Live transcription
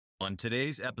On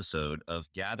today's episode of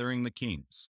Gathering the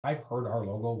Kings. I've heard our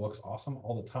logo looks awesome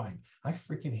all the time. I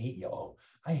freaking hate yellow.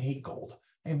 I hate gold.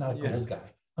 I am not a gold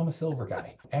guy. I'm a silver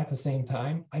guy. At the same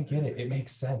time, I get it. It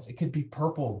makes sense. It could be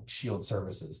purple shield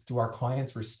services. Do our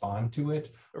clients respond to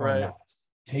it or not?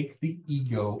 Take the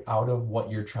ego out of what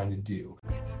you're trying to do.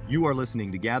 You are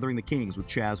listening to Gathering the Kings with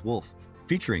Chaz Wolf,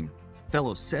 featuring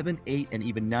fellow 7, 8, and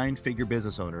even 9-figure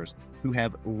business owners who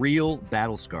have real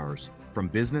battle scars from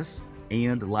business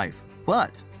and life,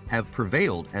 but have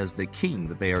prevailed as the king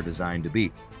that they are designed to be.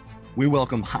 We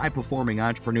welcome high-performing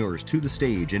entrepreneurs to the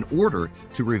stage in order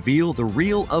to reveal the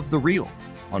real of the real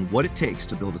on what it takes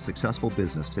to build a successful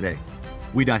business today.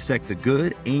 We dissect the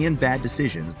good and bad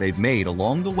decisions they've made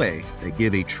along the way that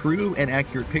give a true and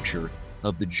accurate picture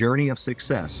of the journey of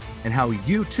success and how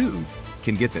you too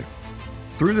can get there.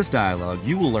 Through this dialogue,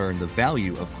 you will learn the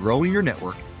value of growing your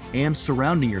network and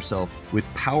surrounding yourself with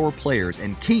power players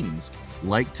and kings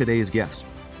like today's guest.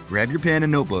 Grab your pen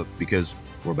and notebook because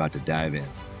we're about to dive in.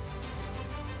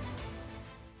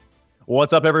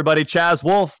 What's up, everybody? Chaz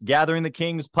Wolf, Gathering the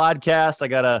Kings podcast. I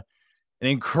got an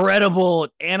incredible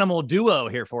animal duo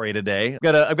here for you today.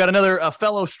 I've got another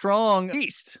fellow strong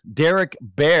beast, Derek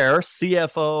Baer,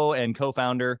 CFO and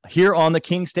co-founder here on the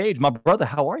King stage. My brother,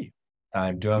 how are you?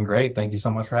 I'm doing great. Thank you so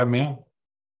much for having me on.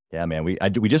 Yeah, man. We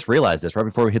just realized this right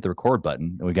before we hit the record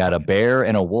button. We got a bear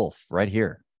and a wolf right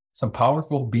here. Some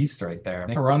powerful beasts right there.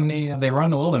 They run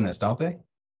the wilderness, don't they?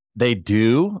 They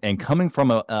do. And coming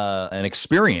from an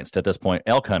experienced at this point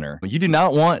elk hunter, you do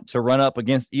not want to run up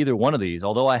against either one of these.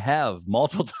 Although I have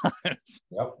multiple times.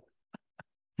 Yep.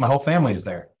 My whole family is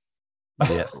there.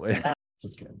 Yeah.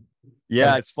 Just kidding.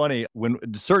 Yeah, it's funny when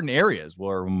certain areas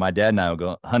where my dad and I will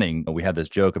go hunting, we have this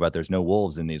joke about there's no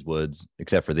wolves in these woods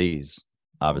except for these.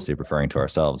 Obviously referring to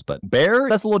ourselves, but bear,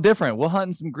 that's a little different. We'll hunt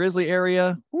in some grizzly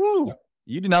area. Woo! Yep.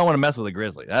 You do not want to mess with a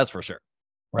grizzly. That's for sure.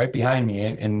 Right behind me,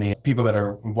 and the people that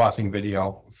are watching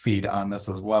video feed on this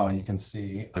as well. And you can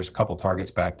see there's a couple targets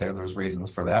back there. There's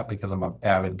reasons for that because I'm an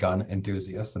avid gun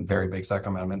enthusiast and very big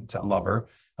Second Amendment lover.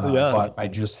 But I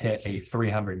just hit a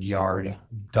 300-yard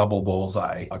double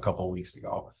bullseye a couple of weeks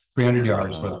ago. 300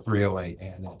 yards for the 308.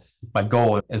 And my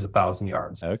goal is 1,000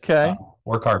 yards. Okay.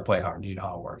 Work hard, play hard. You know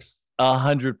how it works.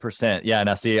 100%. Yeah.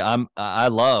 Now see, I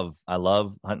love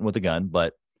hunting with a gun,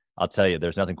 but I'll tell you,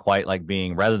 there's nothing quite like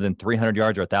being, rather than 300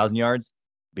 yards or 1,000 yards,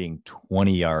 being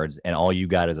 20 yards and all you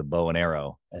got is a bow and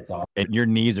arrow. That's awesome. And your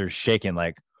knees are shaking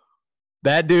like,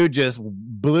 that dude just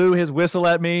blew his whistle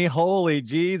at me. Holy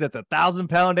geez, that's a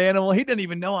 1,000-pound animal. He didn't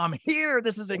even know I'm here.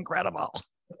 This is incredible.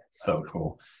 So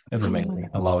cool. It's amazing.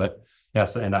 I love it.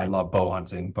 Yes, and I love bow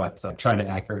hunting, but trying to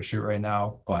accurate shoot right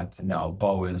now. But no,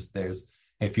 bow is,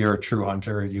 if you're a true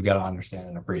hunter, you got to understand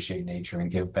and appreciate nature and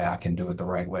give back and do it the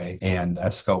right way. And a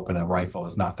scope and a rifle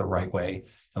is not the right way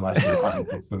unless you're hunting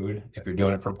for food. If you're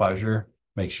doing it for pleasure,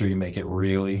 make sure you make it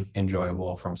really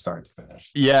enjoyable from start to finish.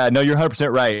 Yeah, no, you're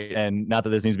 100% right. And not that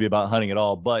this needs to be about hunting at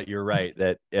all, but you're right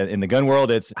that in the gun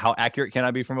world, it's how accurate can I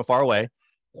be from a far away?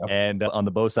 Yep. And on the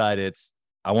bow side, it's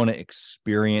I want to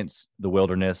experience the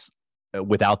wilderness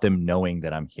without them knowing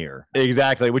that I'm here.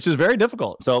 Exactly, which is very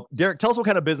difficult. So, Derek, tell us what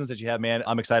kind of business that you have, man.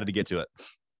 I'm excited to get to it.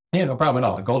 Yeah, no problem at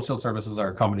all. Gold Shield Services are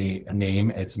our company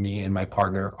name. It's me and my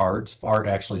partner, Art. Art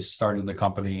actually started the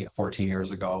company 14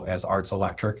 years ago as Art's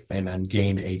Electric and then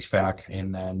gained HVAC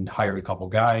and then hired a couple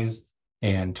guys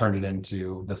and turned it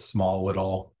into the small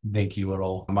little, dinky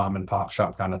little mom and pop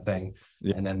shop kind of thing.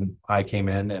 Yeah. And then I came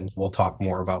in and we'll talk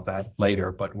more about that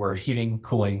later, but we're heating,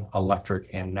 cooling, electric,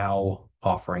 and now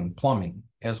offering plumbing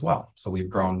as well. So we've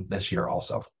grown this year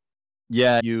also.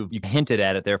 Yeah, you've hinted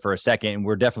at it there for a second, and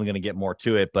we're definitely going to get more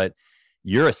to it, but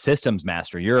you're a systems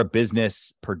master. You're a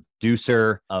business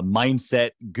producer, a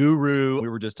mindset guru. We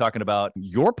were just talking about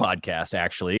your podcast,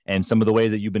 actually, and some of the ways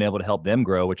that you've been able to help them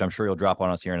grow, which I'm sure you'll drop on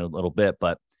us here in a little bit.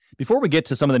 But before we get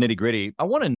to some of the nitty gritty, I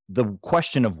want the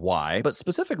question of why, but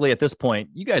specifically at this point,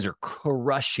 you guys are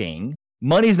crushing.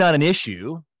 Money's not an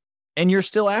issue, and you're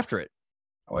still after it.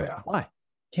 Oh, yeah. Why?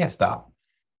 Can't stop.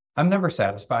 I'm never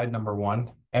satisfied, number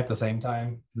one. At the same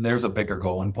time, there's a bigger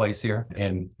goal in place here.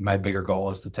 And my bigger goal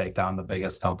is to take down the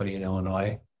biggest company in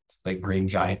Illinois. It's a big green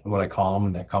giant, what I call them.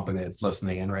 And that company that's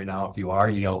listening in right now, if you are,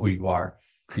 you know who you are.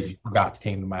 Because you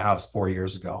came to my house 4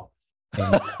 years ago.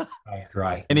 And I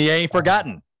cry. And he ain't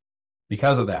forgotten.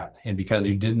 Because of that. And because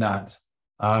you did not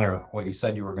honor what you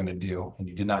said you were going to do. And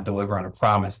you did not deliver on a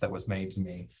promise that was made to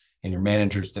me. And your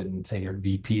managers didn't, and your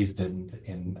VPs didn't.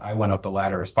 And I went up the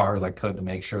ladder as far as I could to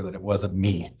make sure that it wasn't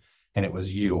me and it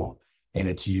was you and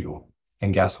it's you.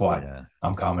 And guess what? Yeah.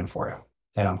 I'm coming for you.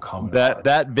 and I'm coming.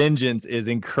 That vengeance is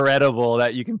incredible.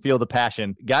 That you can feel the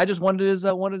passion. Guy just wanted his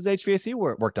HVAC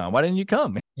worked on. Why didn't you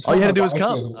come? All you had to do was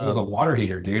come. It was a water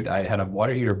heater, dude. I had a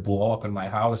water heater blow up in my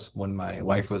house when my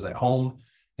wife was at home,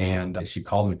 and she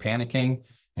called me panicking.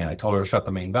 And I told her to shut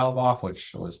the main valve off,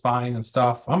 which was fine and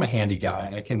stuff. I'm a handy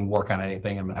guy. I can work on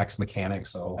anything. I'm an ex-mechanic,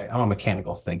 so I'm a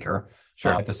mechanical thinker.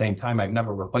 Sure. At the same time, I've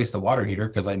never replaced a water heater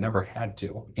because I never had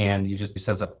to. And you just, it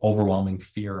says an overwhelming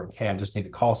fear of, hey, I just need to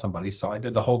call somebody. So I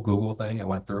did the whole Google thing. I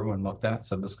went through and looked at it,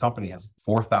 said this company has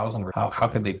 4,000. How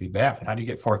could they be bad? How do you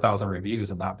get 4,000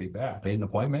 reviews and not be bad? I made an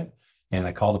appointment and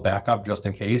I called a backup just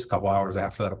in case. A couple hours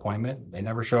after that appointment, they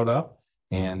never showed up.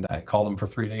 And I called them for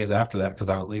 3 days after that because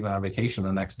I was leaving on vacation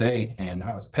the next day and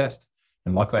I was pissed.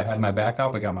 And luckily I had my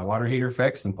backup. I got my water heater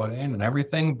fixed and put in and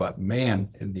everything. But man,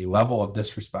 the level of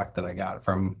disrespect that I got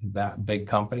from that big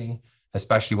company,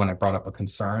 especially when I brought up a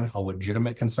concern, a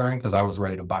legitimate concern, because I was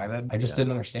ready to buy that. I just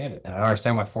didn't understand it. And I don't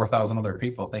understand why 4,000 other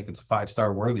people think it's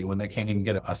 5-star worthy when they can't even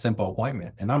get a simple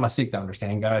appointment. And I'm a seek to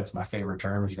understand guy. It's my favorite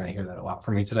term. You're going to hear that a lot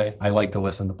from me today. I like to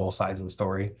listen to both sides of the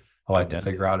story. I like to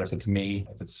figure out if it's me,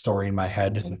 if it's a story in my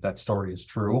head, and if that story is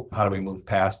true. How do we move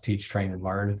past teach, train, and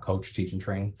learn, coach, teach, and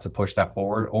train to push that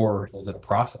forward? Or is it a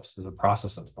process? Is it a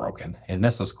process that's broken? And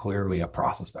this was clearly a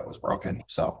process that was broken.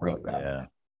 So really bad.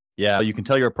 Yeah. You can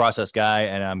tell you're a process guy,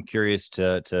 and I'm curious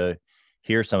to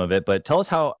hear some of it. But tell us,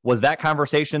 how was that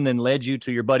conversation then led you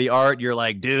to your buddy Art? You're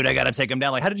like, dude, I got to take him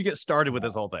down. Like, how did you get started with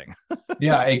this whole thing?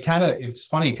 Yeah, it's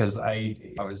funny because I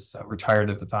was retired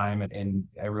at the time and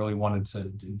I really wanted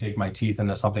to dig my teeth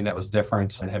into something that was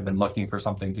different and had been looking for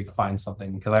something to find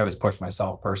something, because I always push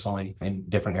myself personally in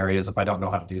different areas. If I don't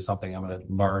know how to do something, I'm going to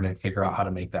learn and figure out how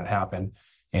to make that happen.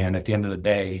 And at the end of the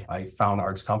day, I found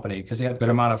Art's company because he had a good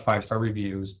amount of 5-star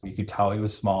reviews. You could tell he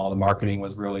was small. The marketing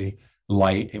was really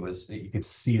light. You could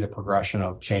see the progression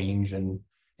of change and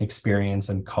experience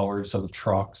and colors of the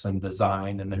trucks and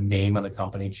design, and the name of the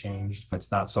company changed.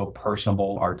 It's not so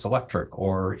personable, Arts Electric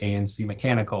or ANC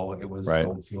Mechanical. It was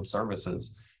Field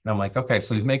Services. And I'm like, okay,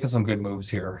 so he's making some good moves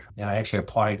here. And I actually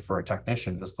applied for a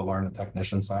technician just to learn the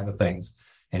technician side of things.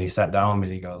 And he sat down with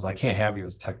me and he goes, I can't have you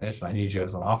as a technician. I need you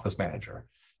as an office manager.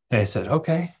 And I said,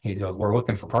 okay. He goes, we're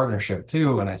looking for partnership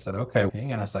too. And I said, okay,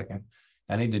 hang on a second.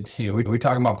 I need to, we're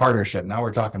talking about partnership. Now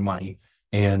we're talking money.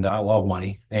 And I love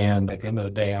money. And at the end of the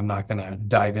day, I'm not going to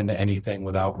dive into anything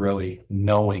without really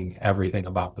knowing everything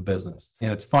about the business.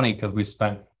 And it's funny because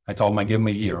I told him I'd give him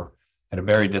a year at a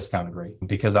very discounted rate,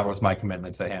 because that was my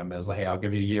commitment to him, is like, hey, I'll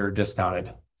give you a year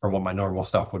discounted for what my normal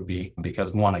stuff would be.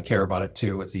 Because one, I care about it.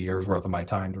 Two, it's a year's worth of my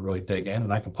time to really dig in,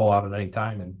 and I can pull out at any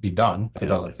time and be done if it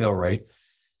doesn't feel right.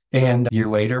 And a year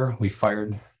later, we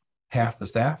fired half the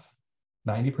staff,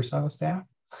 90% of staff.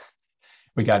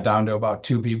 We got down to about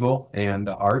 2 people and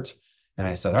Art. And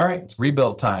I said, all right, it's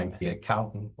rebuild time. The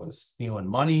accountant was stealing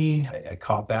money. I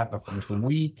caught that the first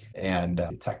week. And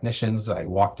the technicians, I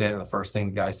walked in, and the first thing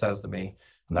the guy says to me,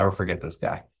 I'll never forget this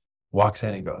guy, walks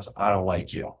in and goes, I don't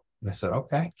like you. And I said,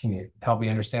 okay, can you help me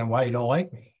understand why you don't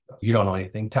like me? You don't know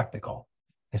anything technical.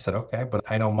 I said, okay, but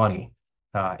I know money.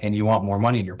 And you want more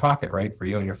money in your pocket, right? For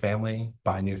you and your family,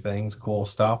 buy new things, cool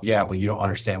stuff. Yeah, but you don't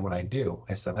understand what I do.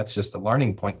 I said, that's just a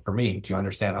learning point for me. Do you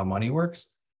understand how money works?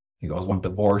 He goes, well, I'm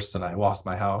divorced and I lost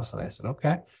my house. And I said,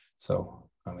 okay. So,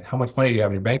 how much money do you have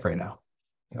in your bank right now?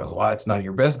 He goes, well, it's none of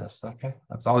your business. Okay.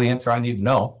 That's all the answer I need to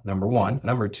know. Number one.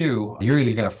 Number two, you're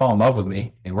either going to fall in love with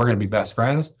me and we're going to be best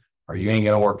friends, or you ain't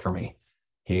going to work for me.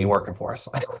 He ain't working for us.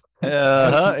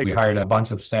 We hired a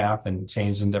bunch of staff and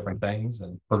changed in different things,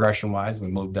 and progression wise, we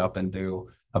moved up into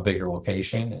a bigger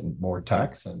location and more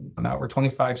techs, and now we're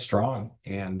 25 strong.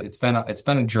 And it's been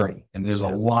a journey, and there's a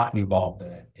lot involved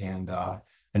in it. And I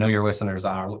know your listeners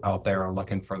out there are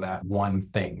looking for that one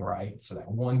thing, right? So that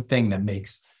one thing that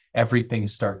makes everything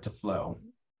start to flow.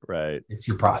 Right. It's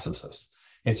your processes,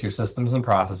 it's your systems and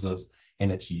processes,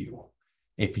 and it's you.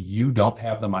 If you don't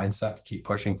have the mindset to keep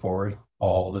pushing forward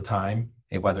all the time,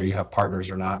 whether you have partners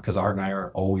or not, because Art and I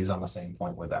are always on the same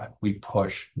point with that. We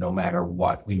push no matter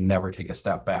what. We never take a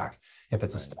step back. If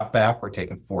it's a step back, we're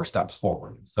taking 4 steps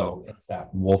forward. So it's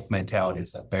that wolf mentality,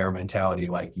 it's that bear mentality.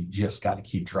 Like, you just got to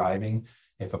keep driving.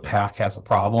 If a pack has a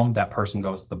problem, that person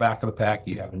goes to the back of the pack.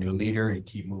 You have a new leader, you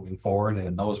keep moving forward,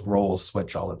 and those roles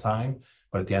switch all the time.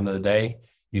 But at the end of the day,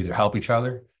 you either help each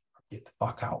other or get the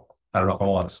fuck out. I don't know if I'm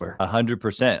allowed to swear.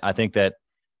 100%. I think that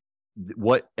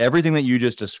everything that you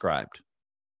just described,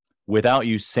 without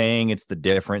you saying it's the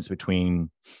difference between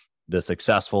the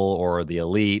successful or the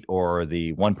elite or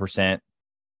the 1%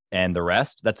 and the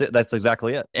rest, that's it. That's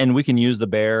exactly it. And we can use the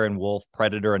bear and wolf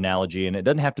predator analogy. And it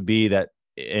doesn't have to be that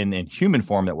in human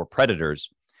form that we're predators,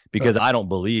 because I don't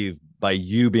believe by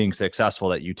you being successful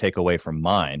that you take away from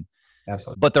mine.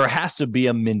 Absolutely. But there has to be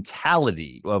a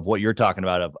mentality of what you're talking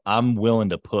about of I'm willing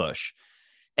to push.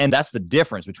 And that's the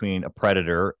difference between a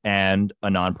predator and a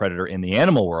non-predator in the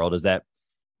animal world, is that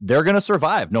they're going to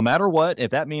survive no matter what.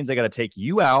 If that means they got to take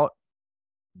you out,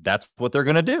 that's what they're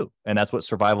going to do. And that's what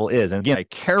survival is. And again, I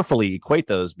carefully equate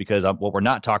those because what we're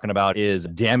not talking about is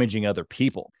damaging other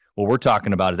people. What we're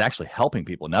talking about is actually helping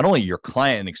people, not only your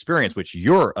client and experience, which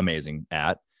you're amazing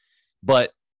at,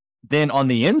 but then on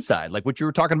the inside, like what you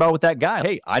were talking about with that guy.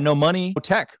 Hey, I know money,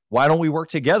 tech. Why don't we work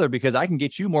together? Because I can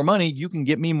get you more money. You can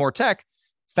get me more tech.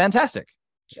 Fantastic.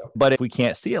 Yep. But if we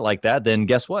can't see it like that, then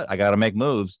guess what? I got to make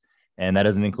moves. And that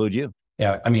doesn't include you.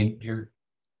 Yeah. I mean,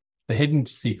 the hidden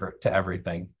secret to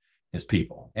everything is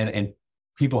people. And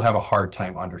people have a hard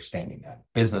time understanding that.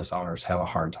 Business owners have a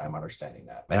hard time understanding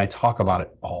that. And I talk about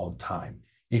it all the time.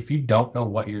 If you don't know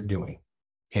what you're doing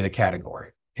in a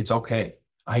category, it's okay.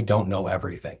 I don't know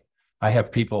everything. I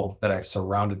have people that I've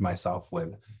surrounded myself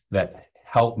with that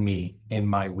help me in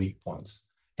my weak points.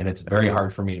 And it's very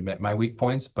hard for me to admit my weak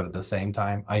points, but at the same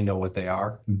time, I know what they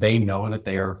are. They know that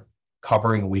they are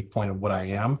covering a weak point of what I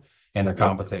am, and they're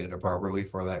compensated appropriately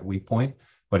for that weak point.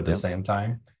 But at the same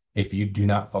time, if you do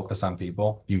not focus on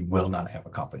people, you will not have a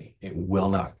company. It will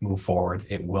not move forward.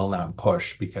 It will not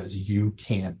push because you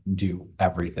can't do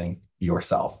everything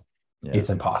yourself. Yeah.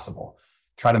 It's impossible.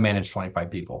 Try to manage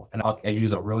 25 people. And I'll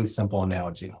use a really simple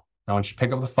analogy. I want you to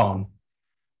pick up the phone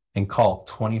and call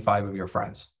 25 of your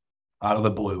friends out of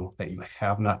the blue that you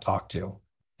have not talked to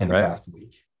in the past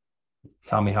week.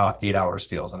 Tell me how 8 hours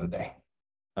feels in a day.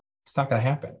 It's not going to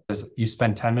happen. You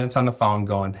spend 10 minutes on the phone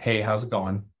going, hey, how's it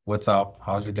going? What's up?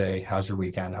 How's your day? How's your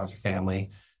weekend? How's your family?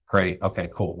 Great. Okay,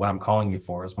 cool. What I'm calling you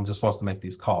for is I'm just supposed to make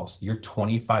these calls. You're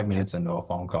 25 minutes into a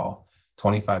phone call.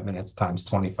 25 minutes times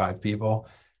 25 people.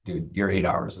 Dude, your 8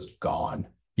 hours is gone.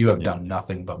 You have done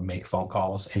nothing but make phone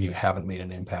calls and you haven't made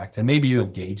an impact. And maybe you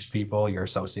engaged people, your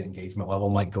associate engagement level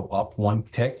might go up one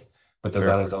tick, but does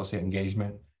that associate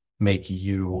engagement make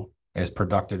you as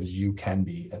productive as you can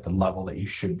be at the level that you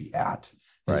should be at?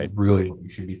 Is really what you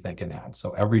should be thinking at.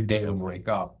 So every day when you wake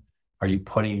up, are you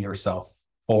putting yourself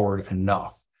forward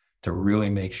enough to really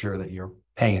make sure that you're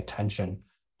paying attention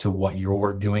to what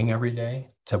you're doing every day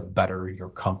to better your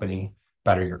company,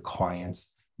 better your clients,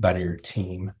 better your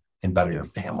team, and better your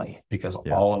family? Because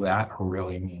all of that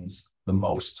really means the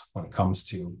most when it comes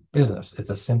to business. It's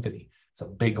a symphony. It's a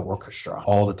big orchestra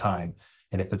all the time.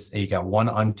 And if you got one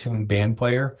untuned band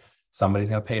player, somebody's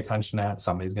going to pay attention to that.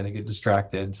 Somebody's going to get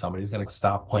distracted. Somebody's going to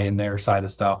stop playing their side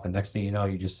of stuff. And next thing you know,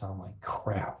 you just sound like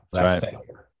crap. That's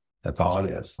failure. That's all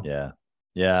it is. Yeah.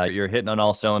 Yeah. You're hitting on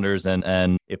all cylinders.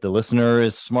 And if the listener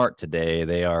is smart today,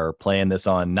 they are playing this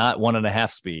on not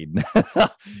 1.5 speed.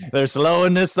 They're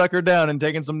slowing this sucker down and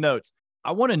taking some notes.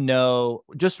 I want to know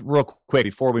just real quick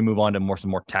before we move on to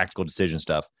some more tactical decision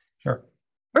stuff. Sure.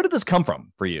 Where did this come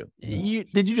from for you?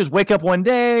 Did you just wake up one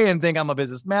day and think I'm a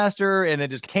business master and it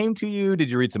just came to you? Did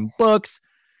you read some books?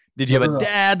 Did you have a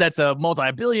dad that's a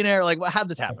multi-billionaire? Like, how'd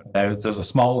this happen? There's a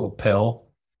small little pill.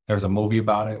 There's a movie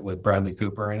about it with Bradley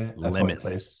Cooper in it. That's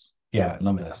Limitless. Yeah,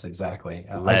 Limitless, exactly.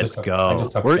 Let's go.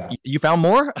 You found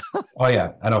more? Oh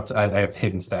yeah, I have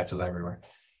hidden stashes everywhere.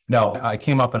 No, I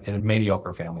came up in a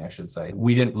mediocre family, I should say.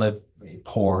 We didn't live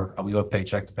poor. We lived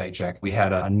paycheck to paycheck. We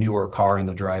had a newer car in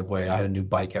the driveway. I had a new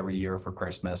bike every year for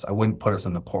Christmas. I wouldn't put us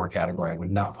in the poor category. I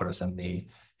would not put us in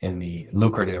the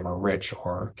lucrative or rich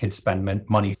or could spend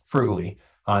money frugally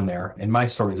on there. And my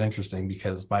story is interesting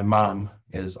because my mom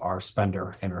is our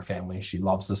spender in her family. She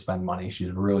loves to spend money.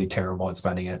 She's really terrible at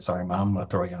spending it. Sorry, Mom, I'm going to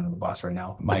throw you under the bus right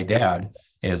now. My dad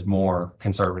is more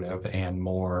conservative and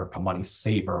more a money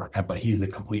saver, but he's the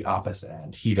complete opposite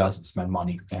end. He doesn't spend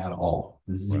money at all,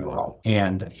 zero. Right.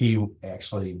 And he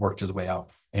actually worked his way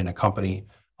up in a company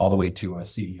all the way to a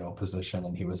CEO position.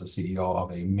 And he was a CEO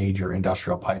of a major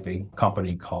industrial piping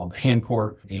company called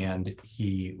Hancor. And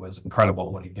he was incredible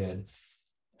at what he did.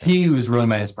 He was really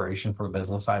my inspiration for the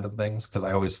business side of things because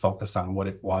I always focused on what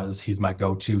it was. He's my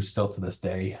go-to still to this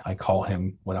day. I call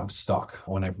him when I'm stuck,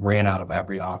 when I've ran out of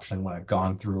every option, when I've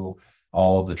gone through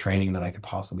all of the training that I could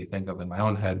possibly think of in my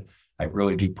own head. I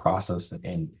really do process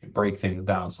and break things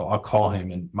down. So I'll call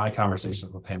him, and my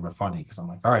conversations with him are funny because I'm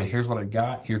like, all right, here's what I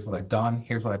got. Here's what I've done.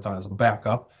 Here's what I've done as a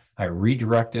backup. I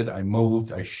redirected, I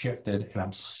moved, I shifted, and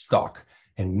I'm stuck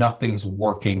and nothing's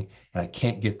working. And I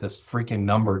can't get this freaking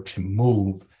number to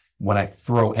move. When I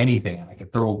throw anything, and I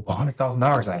could throw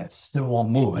 $100,000 at it, it still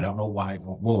won't move. I don't know why it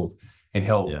won't move. And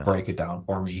he'll break it down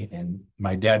for me. And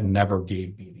my dad never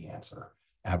gave me the answer,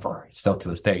 ever. Still to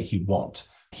this day, he won't.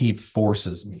 He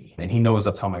forces me, and he knows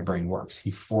that's how my brain works.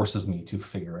 He forces me to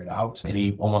figure it out, and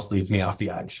he almost leaves me off the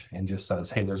edge and just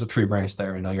says, hey, there's a tree branch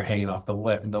there. You know, you're hanging off the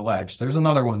ledge. There's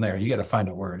another one there. You got to find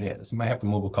out where it is. You might have to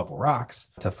move a couple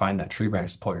rocks to find that tree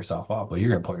branch to pull yourself up, but you're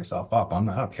going to pull yourself up. I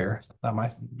don't care. It's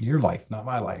not your life, not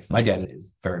my life. My dad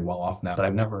is very well off now, but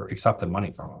I've never accepted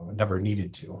money from him. I never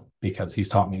needed to, because he's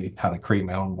taught me how to create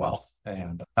my own wealth,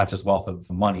 and not just wealth of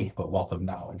money, but wealth of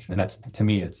knowledge. And that's, to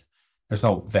me, there's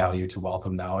no value to wealth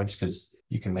of knowledge, because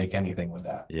you can make anything with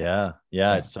that. Yeah.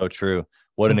 It's so true.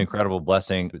 What an incredible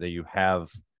blessing that you've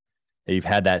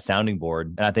had that sounding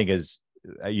board. And I think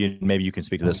maybe you can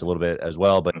speak to this a little bit as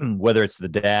well, but whether it's the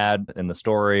dad in the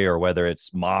story, or whether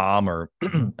it's mom, or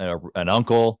an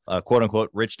uncle, a quote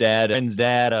unquote rich dad, friend's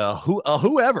dad,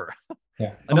 whoever.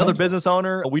 Yeah. Another business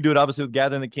owner. We do it obviously with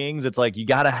Gathering the Kings. It's like, you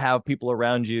got to have people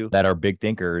around you that are big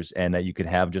thinkers, and that you can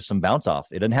have just some bounce off.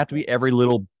 It doesn't have to be every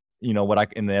little,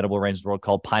 what in the edible arrangements world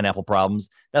called pineapple problems.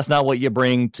 That's not what you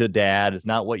bring to dad. It's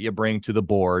not what you bring to the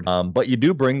board. But you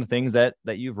do bring the things that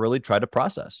you've really tried to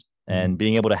process. And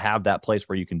being able to have that place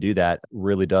where you can do that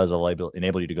really does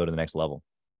enable you to go to the next level.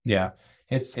 Yeah.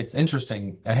 It's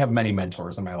interesting. I have many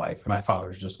mentors in my life. My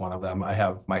father is just one of them. I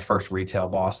have my first retail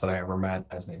boss that I ever met.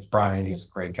 His name's Brian. He was a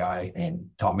great guy and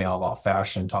taught me all about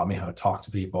fashion, taught me how to talk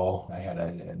to people. I had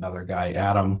another guy,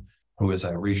 Adam, who is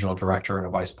a regional director and a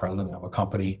vice president of a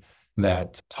company,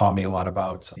 that taught me a lot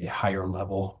about higher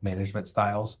level management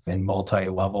styles and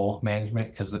multi-level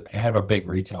management, because I have a big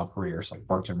retail career. So I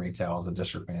worked in retail as a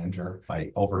district manager.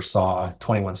 I oversaw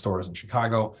 21 stores in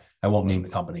Chicago. I won't name the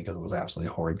company because it was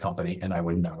absolutely a horrid company, and I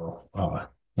would never want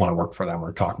to work for them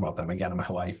or talk about them again in my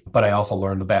life. But I also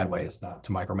learned the bad ways, not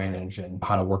to micromanage, and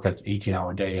how to work an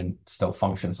 18-hour day and still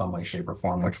function in some way, shape, or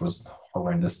form, which was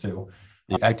horrendous too.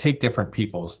 I take different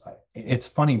people's. It's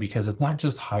funny because it's not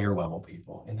just higher level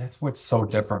people. And that's what's so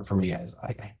different for me, is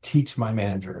I teach my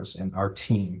managers and our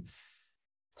team,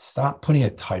 stop putting a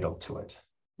title to it.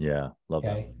 Yeah. Love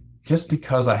that. Just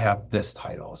because I have this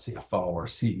title, CFO or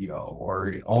CEO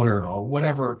or owner or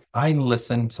whatever, I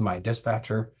listen to my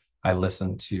dispatcher. I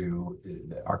listen to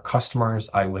our customers.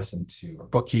 I listen to our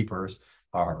bookkeepers,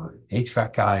 our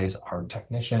HVAC guys, our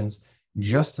technicians,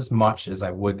 just as much as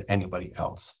I would anybody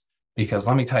else. Because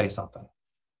let me tell you something,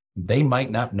 they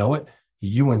might not know it.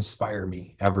 You inspire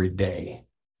me every day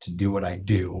to do what I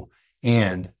do,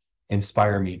 and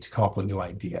inspire me to come up with new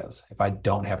ideas. If I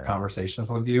don't have conversations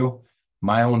with you,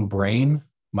 my own brain,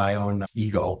 my own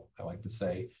ego, I like to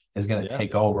say, is going to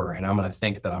take over, and I'm going to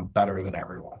think that I'm better than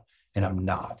everyone. And I'm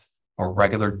not. I'm a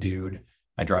regular dude.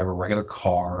 I drive a regular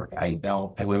car. I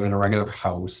live in a regular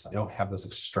house. I don't have this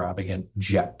extravagant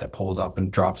jet that pulls up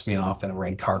and drops me off in a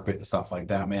red carpet and stuff like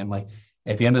that, man. Like,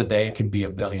 at the end of the day, I can be a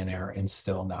billionaire and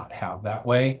still not have that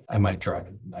way. I might drive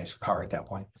a nicer car at that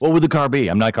point. What would the car be?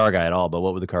 I'm not a car guy at all, but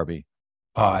what would the car be?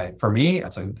 For me,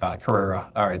 it's a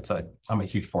Carrera. I'm a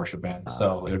huge Porsche fan,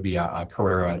 so it would be a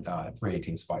Carrera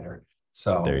 318 Spider.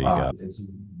 So there you go. It's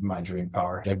my dream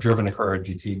car. I've driven a Carrera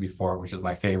GT before, which is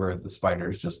my favorite. The Spider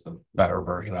is just the better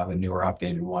version of the newer,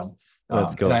 updated one.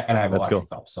 That's cool. And I have electric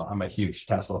stuff, so I'm a huge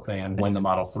Tesla fan. When the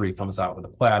Model 3 comes out with a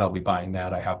Plaid, I'll be buying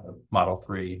that. I have the Model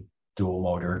 3 dual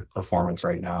motor performance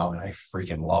right now, and I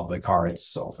freaking love the car. It's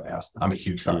so fast. I'm a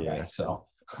huge car guy, so.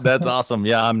 That's awesome.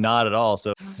 Yeah, I'm not at all.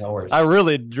 So no worries. I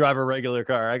really drive a regular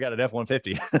car. I got an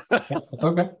F-150.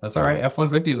 Okay, that's all right.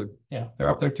 F-150s, they're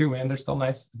up there too, man. They're still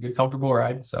nice. Good, comfortable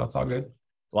ride. So it's all good.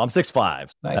 Well, I'm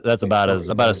 6'5". Nice. That's about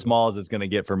as small as it's going to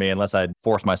get for me, unless I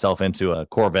force myself into a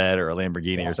Corvette or a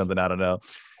Lamborghini or something. I don't know.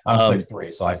 I'm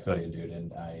 6'3", so I feel you, dude.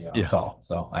 And I'm tall.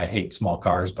 So I hate small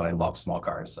cars, but I love small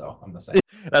cars. So I'm the same.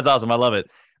 That's awesome. I love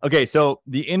it. Okay, so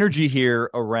the energy here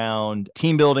around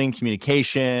team building,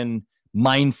 communication,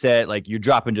 mindset, like you're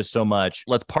dropping just so much.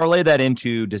 Let's parlay that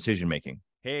into decision making.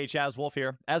 Hey, Chaz Wolf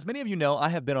here. As many of you know, I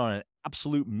have been on an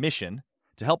absolute mission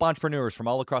to help entrepreneurs from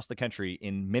all across the country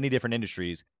in many different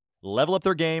industries level up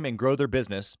their game and grow their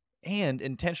business, and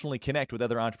intentionally connect with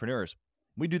other entrepreneurs.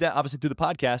 We do that obviously through the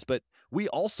podcast, but we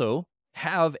also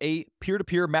have a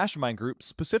peer-to-peer mastermind group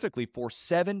specifically for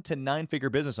 7 to 9-figure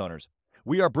business owners.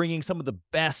 We are bringing some of the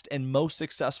best and most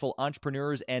successful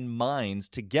entrepreneurs and minds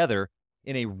together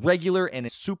in a regular and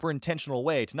a super intentional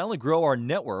way to not only grow our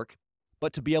network,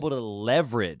 but to be able to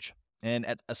leverage. And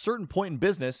at a certain point in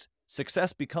business,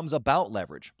 success becomes about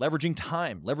leverage, leveraging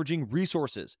time, leveraging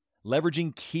resources,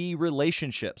 leveraging key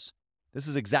relationships. This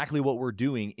is exactly what we're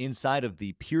doing inside of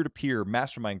the peer-to-peer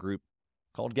mastermind group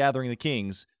called Gathering the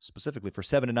Kings, specifically for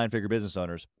 7 to 9-figure business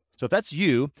owners. So if that's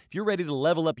you, if you're ready to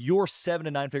level up your 7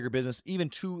 to 9-figure business even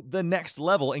to the next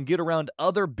level and get around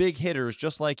other big hitters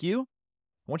just like you,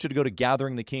 I want you to go to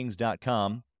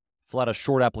gatheringthekings.com, fill out a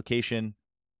short application,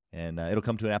 and it'll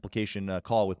come to an application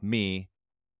call with me,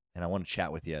 and I want to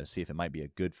chat with you to see if it might be a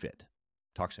good fit.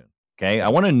 Talk soon. Okay. I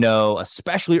want to know,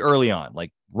 especially early on,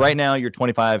 like right now you're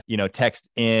 25, text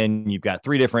in, you've got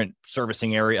 3 different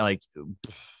servicing area, like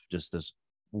just this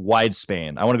wide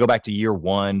span. I want to go back to year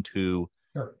 1, 2,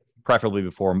 Sure. preferably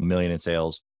before $1 million in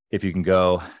sales, if you can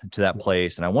go to that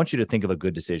place. And I want you to think of a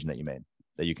good decision that you made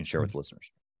that you can share with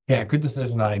listeners. Yeah, good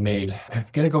decision that I made. I'm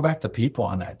going to go back to people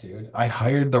on that, dude. I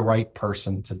hired the right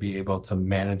person to be able to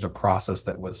manage a process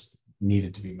that was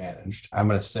needed to be managed. I'm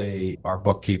going to say our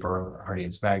bookkeeper, her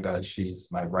name's Magda. She's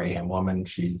my right-hand woman.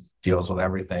 She deals with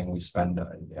everything. We spend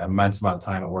an immense amount of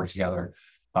time at work together,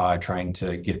 trying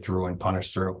to get through and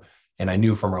punish through. And I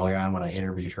knew from early on when I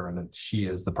interviewed her that she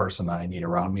is the person that I need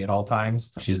around me at all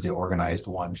times. She's the organized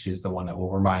one. She's the one that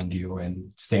will remind you and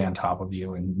stay on top of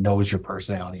you and knows your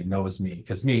personality, knows me.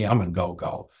 Because me, I'm going to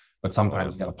go. But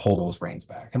sometimes you got to pull those reins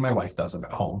back. And my wife does it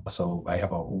at home. So I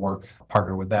have a work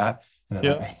partner with that. And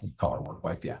then I call her work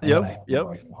wife. Yeah. And then I have my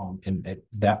wife at home. And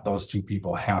those two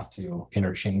people have to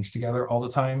interchange together all the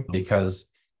time, because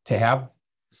to have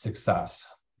success,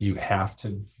 you have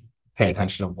to pay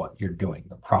attention to what you're doing,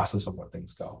 the process of what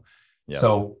things go. Yep.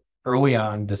 So early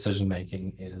on, decision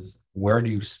making is, where do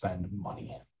you spend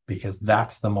money? Because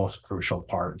that's the most crucial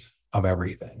part of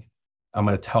everything. I'm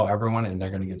going to tell everyone and they're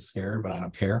going to get scared, but I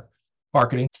don't care.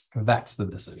 Marketing, that's the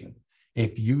decision.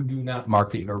 If you do not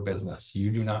market your business,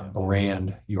 you do not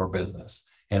brand your business,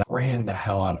 and brand the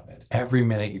hell out of it. Every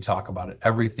minute you talk about it,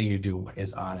 everything you do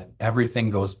is on it. Everything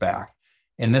goes back.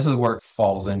 And this is where it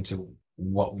falls into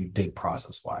what we did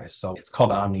process-wise. So it's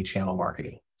called omni-channel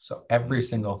marketing. So every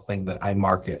single thing that I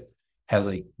market has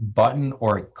a button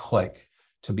or a click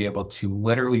to be able to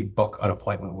literally book an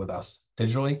appointment with us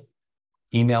digitally,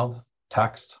 emailed,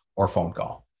 text, or phone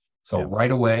call. So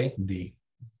right away, the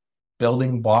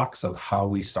building blocks of how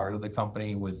we started the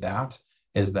company with that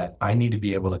is that I need to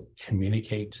be able to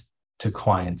communicate to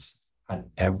clients on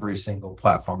every single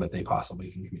platform that they possibly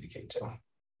can communicate to.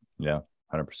 Yeah,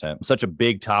 100%. Such a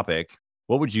big topic.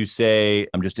 What would you say?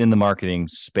 I'm just in the marketing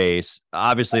space.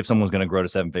 Obviously, if someone's going to grow to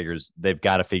 7 figures, they've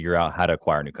got to figure out how to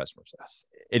acquire new customers.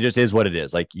 It just is what it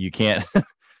is. Like, you can't,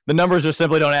 the numbers just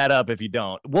simply don't add up if you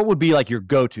don't. What would be like your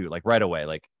go-to, like right away?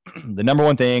 Like the number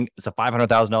one thing, it's a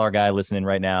 $500,000 guy listening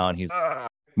right now, and he's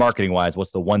marketing wise,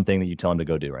 what's the one thing that you tell him to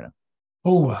go do right now?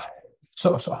 Oh,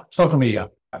 so social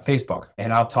media, Facebook.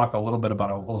 And I'll talk a little bit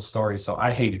about a little story. So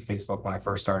I hated Facebook when I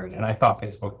first started, and I thought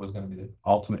Facebook was going to be the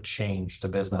ultimate change to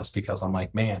business, because I'm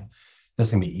like, man, this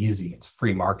is going to be easy. It's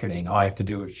free marketing. All I have to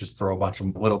do is just throw a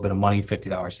little bit of money,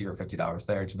 $50 here, $50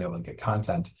 there, to be able to get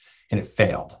content. And it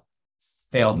failed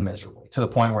miserably, to the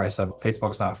point where I said,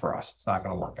 Facebook's not for us. It's not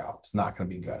going to work out. It's not going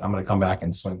to be good. I'm going to come back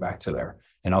and swing back to there.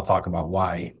 And I'll talk about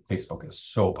why Facebook is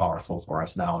so powerful for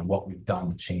us now and what we've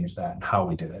done to change that and how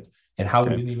we did it and how we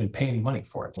didn't even pay any money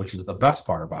for it, which is the best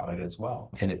part about it as well.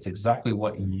 And it's exactly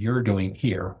what you're doing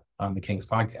here on the King's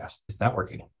podcast, is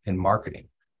networking and marketing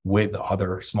with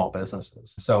other small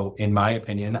businesses. So in my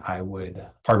opinion, I would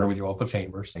partner with your local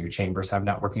chambers. Your chambers have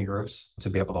networking groups to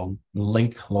be able to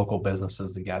link local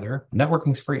businesses together.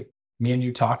 Networking's free. Me and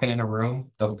you talking in a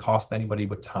room doesn't cost anybody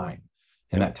but time.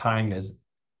 And that time is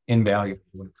invaluable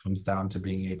when it comes down to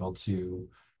being able to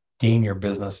gain your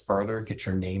business further, get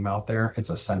your name out there. It's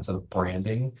a sense of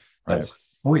branding that's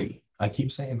free. I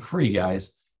keep saying free,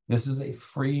 guys. This is a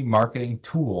free marketing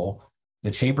tool.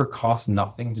 The chamber costs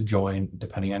nothing to join,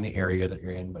 depending on the area that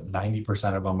you're in, but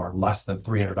 90% of them are less than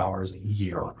 $300 a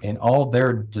year. And all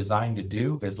they're designed to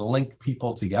do is link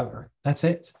people together. That's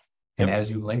it. And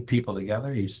as you link people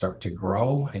together, you start to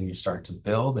grow and you start to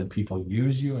build, and people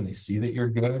use you and they see that you're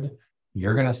good.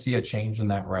 You're going to see a change in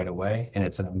that right away. And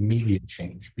it's an immediate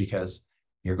change, because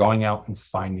you're going out and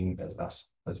finding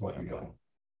business. That's what you're doing.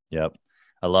 Yep.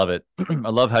 I love it. I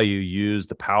love how you use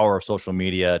the power of social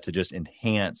media to just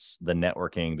enhance the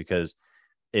networking, because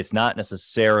it's not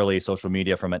necessarily social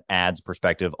media from an ads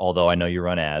perspective, although I know you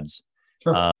run ads.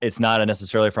 Sure. It's not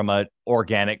necessarily from an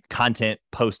organic content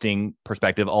posting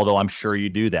perspective, although I'm sure you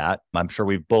do that. I'm sure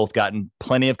we've both gotten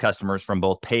plenty of customers from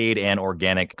both paid and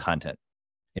organic content.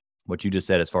 What you just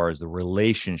said as far as the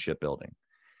relationship building,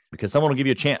 because someone will give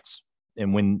you a chance.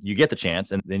 And when you get the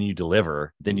chance and then you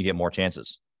deliver, then you get more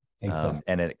chances. Exactly.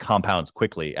 And it compounds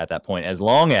quickly at that point, as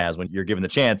long as when you're given the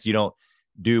chance, you don't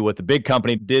do what the big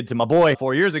company did to my boy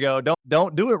 4 years ago.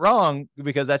 Don't do it wrong,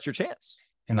 because that's your chance.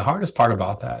 And the hardest part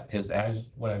about that is, as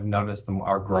what I've noticed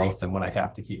our growth, and what I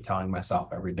have to keep telling myself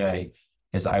every day,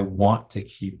 is I want to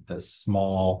keep this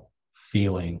small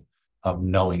feeling of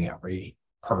knowing every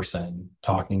person,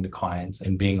 talking to clients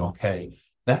and being okay.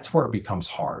 That's where it becomes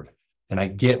hard. And I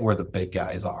get where the big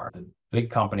guys are. The big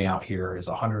company out here is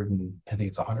I think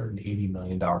it's $180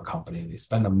 million company. They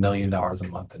spend $1 million a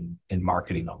month in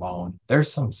marketing alone.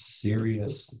 There's some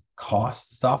serious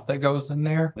cost stuff that goes in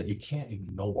there that you can't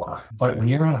ignore. But when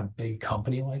you're on a big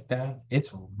company like that,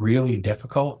 it's really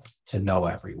difficult to know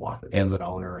everyone as an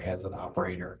owner, as an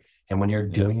operator. And when you're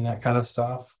doing that kind of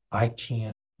stuff, I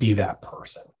can't be that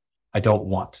person. I don't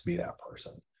want to be that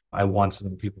person. I want to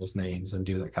know people's names and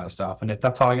do that kind of stuff. And if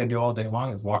that's all I can do all day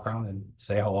long is walk around and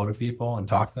say hello to people and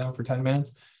talk to them for 10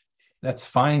 minutes, that's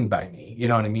fine by me. You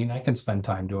know what I mean? I can spend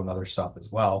time doing other stuff as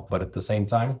well. But at the same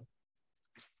time,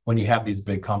 when you have these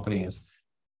big companies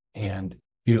and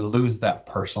you lose that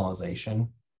personalization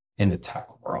in the tech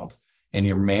world, and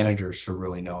your managers should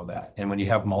really know that. And when you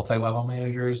have multi-level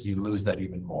managers, you lose that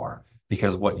even more,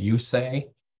 because what you say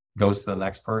goes to the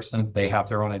next person. They have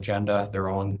their own agenda, their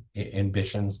own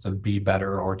ambitions to be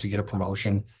better or to get a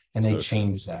promotion, and they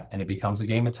change that. And it becomes a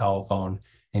game of telephone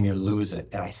and you lose it.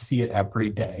 And I see it every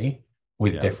day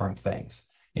with different things.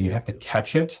 And you have to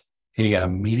catch it, and you got a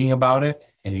meeting about it,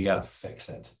 and you got to fix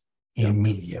it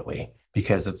immediately,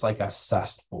 because it's like a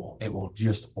cesspool. It will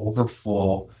just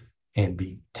overflow and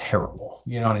be terrible.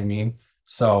 You know what I mean?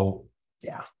 So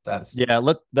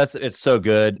it's so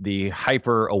good. The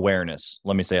hyper awareness,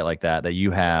 let me say it like that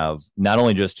you have not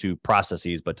only just to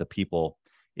processes, but to people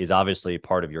is obviously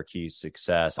part of your key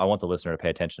success. I want the listener to pay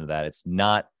attention to that. It's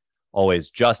not always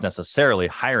just necessarily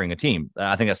hiring a team.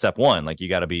 I think that's step one. Like, you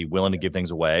got to be willing to give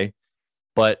things away.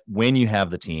 But when you have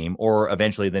the team, or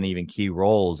eventually then even key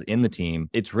roles in the team,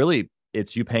 it's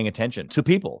you paying attention to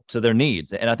people, to their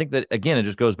needs. And I think that, again, it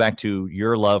just goes back to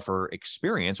your love for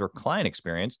experience or client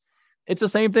experience. It's the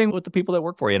same thing with the people that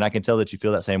work for you. And I can tell that you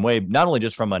feel that same way, not only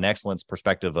just from an excellence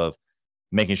perspective of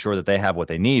making sure that they have what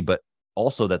they need, but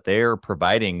also that they're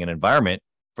providing an environment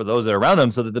for those that are around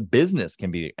them so that the business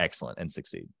can be excellent and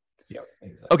succeed. Yeah,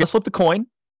 exactly. Okay, let's flip the coin.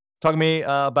 Talk to me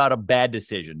about a bad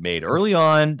decision made early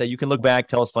on that you can look back,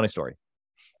 tell us a funny story.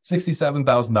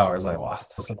 $67,000 I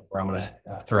lost. That's the number I'm going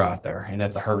to throw out there. And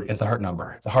it's a hurt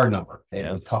number. It's a hard number. It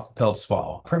was a tough pill to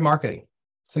swallow. Print marketing,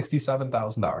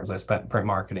 $67,000 I spent in print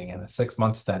marketing in a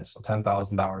 6-month stint. So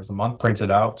 $10,000 a month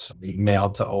printed out,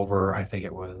 mailed to over, I think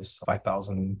it was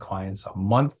 5,000 clients a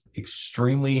month.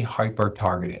 Extremely hyper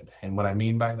targeted. And what I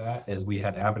mean by that is we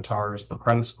had avatars for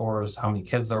credit scores, how many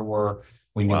kids there were.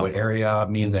 We knew what area,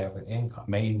 means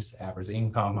average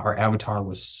income. Our avatar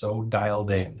was so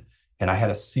dialed in. And I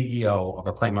had a CEO of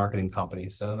a print marketing company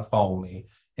sit on the phone with me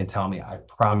and tell me, I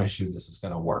promise you this is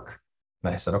going to work.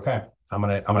 And I said, okay, I'm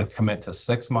going to commit to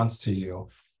 6 months to you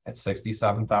at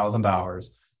 $67,000.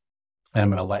 And I'm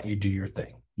going to let you do your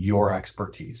thing, your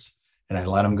expertise. And I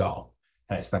let him go.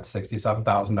 And I spent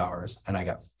 $67,000 and I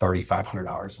got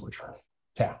 $3,500 in return.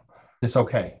 Yeah. It's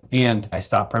okay. And I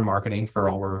stopped print marketing for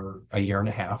over a year and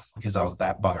a half because I was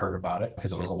that butthurt about it,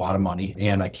 because it was a lot of money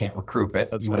and I can't recoup it.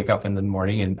 You wake up in the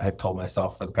morning, and I've told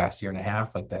myself for the past year and a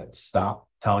half, like, that, stop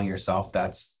telling yourself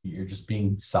you're just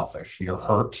being selfish. You're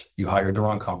hurt. You hired the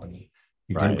wrong company.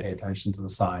 You didn't pay attention to the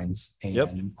signs,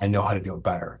 and I know how to do it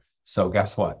better. So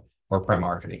guess what? We're print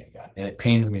marketing again. And it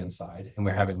pains me inside, and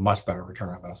we're having much better return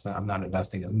on investment. I'm not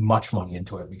investing as much money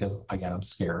into it because, again, I'm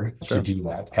scared to do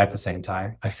that. At the same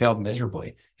time, I failed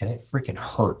miserably, and it freaking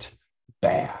hurt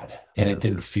bad, and it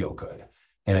didn't feel good.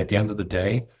 And at the end of the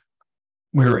day,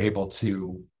 we were able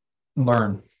to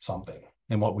learn something.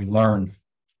 And what we learned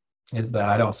is that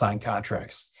I don't sign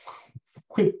contracts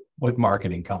with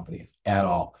marketing companies at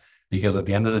all, because at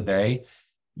the end of the day,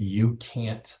 you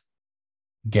can't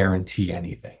guarantee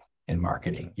anything. In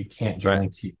marketing, you can't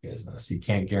guarantee business. You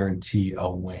can't guarantee a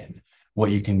win.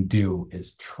 What you can do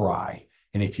is try.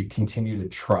 And if you continue to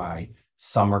try,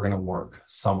 some are going to work,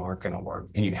 some aren't going to work.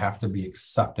 And you have to be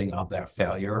accepting of that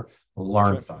failure,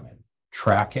 learn from it,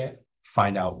 track it,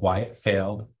 find out why it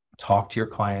failed, talk to your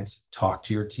clients, talk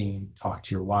to your team, talk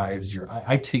to your wives.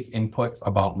 I take input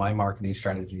about my marketing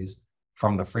strategies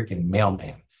from the freaking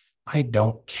mailman. I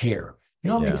don't care. You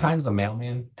know how many times a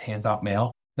mailman hands out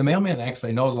mail? The mailman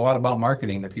actually knows a lot about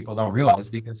marketing that people don't realize,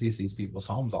 because he sees people's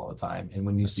homes all the time. And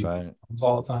when you see homes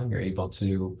all the time, you're able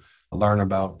to learn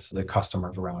about the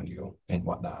customers around you and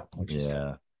whatnot.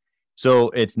 So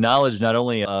it's knowledge not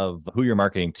only of who you're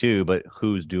marketing to, but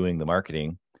who's doing the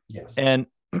marketing. Yes. And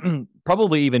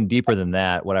probably even deeper than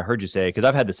that, what I heard you say, because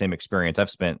I've had the same experience.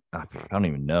 I've spent, I don't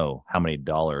even know how many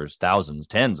dollars, thousands,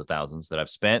 tens of thousands that I've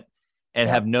spent, and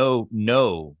have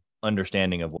no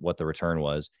understanding of what the return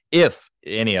was, if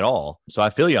any at all. So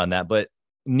I feel you on that, but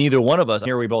neither one of us,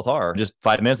 here we both are, just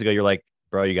 5 minutes ago, you're like,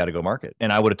 bro, you got to go market.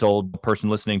 And I would have told the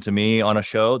person listening to me on a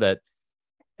show that,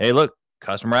 hey, look,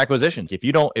 customer acquisition. If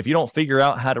you don't figure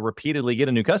out how to repeatedly get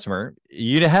a new customer,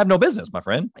 you have no business, my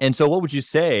friend. And so what would you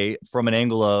say from an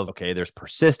angle of, okay, there's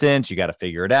persistence, you got to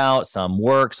figure it out. Some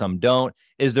work, some don't.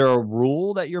 Is there a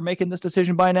rule that you're making this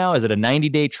decision by now? Is it a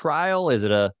 90-day trial? Is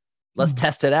it a let's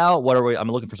test it out? I'm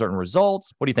looking for certain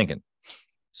results. What are you thinking?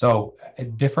 So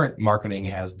different marketing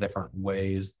has different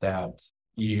ways that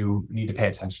you need to pay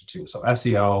attention to. So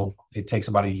SEO, it takes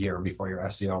about a year before your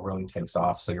SEO really takes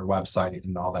off. So your website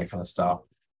and all that kind of stuff.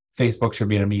 Facebook should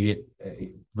be an immediate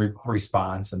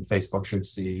response, and Facebook should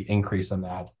see increase in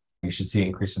that. You should see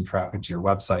increase in traffic to your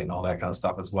website and all that kind of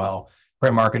stuff as well.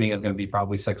 Print marketing is going to be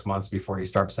probably 6 months before you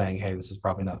start saying, hey, this is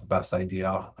probably not the best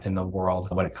idea in the world.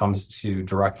 When it comes to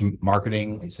direct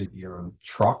marketing, so your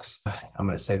trucks, I'm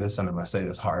going to say this and I'm going to say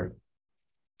this hard.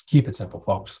 Keep it simple,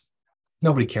 folks.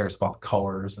 Nobody cares about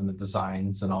colors and the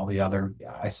designs and all the other.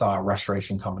 I saw a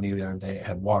restoration company the other day. It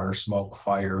had water, smoke,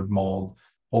 fire, mold,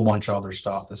 a whole bunch of other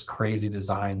stuff, this crazy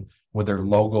design with their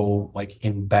logo like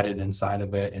embedded inside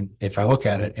of it. And if I look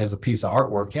at it as a piece of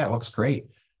artwork, yeah, it looks great.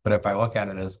 But if I look at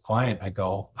it as a client, I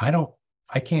go,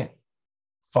 I can't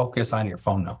focus on your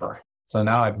phone number. So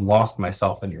now I've lost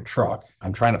myself in your truck.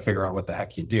 I'm trying to figure out what the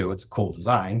heck you do. It's a cool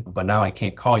design, but now I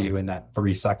can't call you in that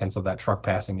 3 seconds of that truck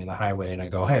passing me in the highway. And I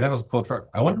go, hey, that was a cool truck.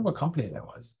 I wonder what company that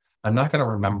was. I'm not going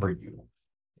to remember you.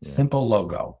 Yeah. Simple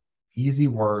logo, easy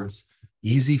words,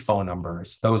 easy phone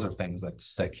numbers. Those are things that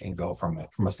stick and go from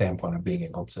a standpoint of being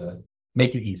able to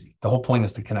make it easy. The whole point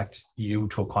is to connect you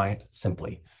to a client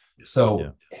simply.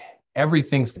 So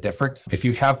everything's different. If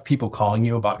you have people calling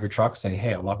you about your truck saying,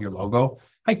 hey, I love your logo,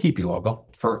 I keep your logo.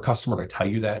 For a customer to tell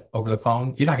you that over the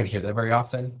phone, you're not going to hear that very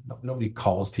often. Nobody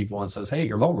calls people and says, hey,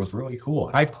 your logo is really cool.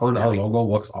 I've heard our logo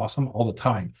looks awesome all the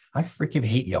time. I freaking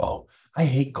hate yellow. I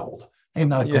hate gold. I am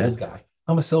not a gold guy.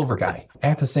 I'm a silver guy.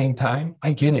 At the same time,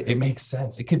 I get it. It makes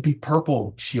sense. It could be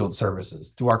purple shield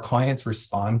services. Do our clients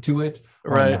respond to it?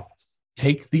 Right. Not?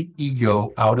 Take the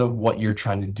ego out of what you're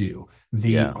trying to do.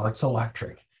 The Arts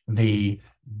Electric, the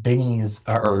Bing's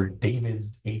or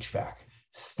David's HVAC.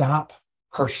 Stop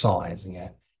personalizing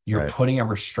it. You're putting a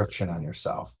restriction on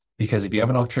yourself, because if you have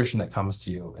an electrician that comes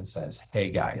to you and says, hey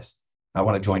guys, I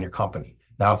want to join your company.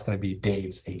 Now it's going to be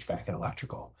Dave's HVAC and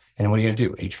electrical. And what are you going to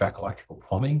do? HVAC, electrical,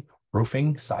 plumbing,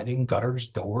 roofing, siding, gutters,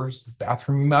 doors,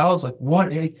 bathroom models. Like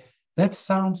what? That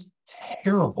sounds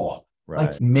terrible.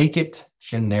 Right. Like make it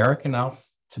generic enough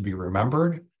to be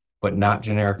remembered, but not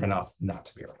generic enough not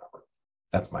to be remembered.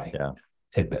 That's my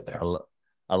tidbit there.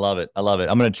 I love it. I'm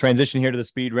going to transition here to the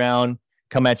speed round,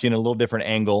 come at you in a little different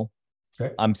angle.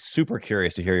 Okay. I'm super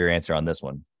curious to hear your answer on this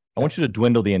one. I want you to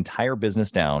dwindle the entire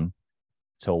business down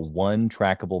to one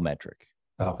trackable metric.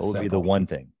 What would be the one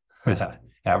thing?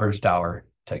 Average dollar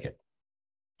ticket.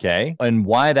 Okay. And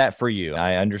why that for you?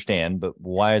 I understand, but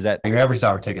why is that? Your average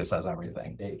dollar ticket says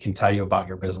everything. It can tell you about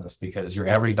your business, because your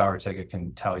average dollar ticket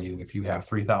can tell you if you have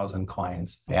 3,000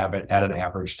 clients at an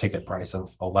average ticket price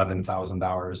of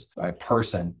 $11,000 by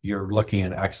person, you're looking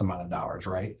at X amount of dollars,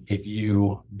 right? If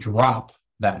you drop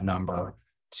that number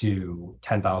to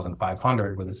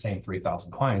 10,500 with the same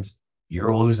 3,000 clients,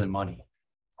 you're losing money.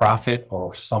 Profit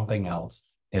or something else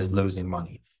is losing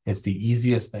money. It's the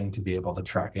easiest thing to be able to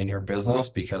track in your business,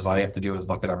 because all you have to do is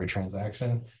look at every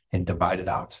transaction and divide it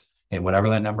out. And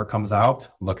whatever that number comes out,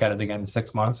 look at it again in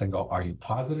 6 months and go, are you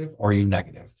positive or are you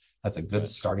negative? That's a good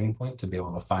starting point to be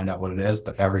able to find out what it is.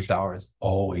 But average dollar is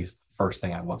always the first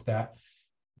thing I looked at.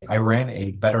 I ran a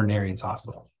veterinarian's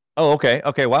hospital. Oh, okay.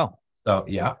 Okay. Wow. So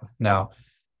now,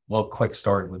 a little quick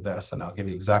story with this, and I'll give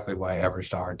you exactly why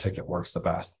average dollar ticket works the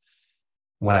best.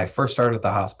 When I first started at the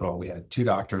hospital, we had 2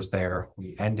 doctors there.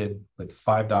 We ended with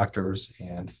 5 doctors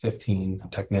and 15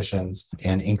 technicians,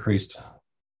 and increased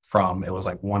from, it was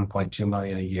like 1.2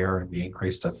 million a year, and we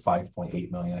increased to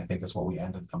 5.8 million, I think is what we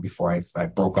ended before I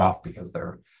broke off, because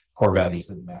their core values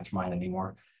didn't match mine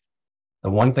anymore.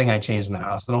 The one thing I changed in the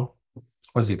hospital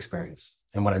was the experience.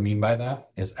 And what I mean by that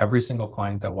is every single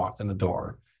client that walked in the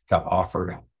door got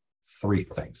offered 3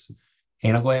 things: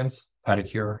 anal glands,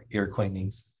 pedicure, ear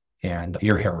cleanings, and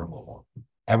ear hair removal.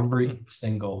 Every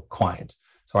single client.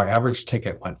 So our average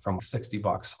ticket went from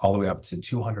 $60 all the way up to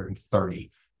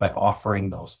 $230 by offering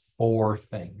those 4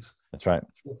 things. That's right.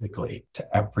 Physically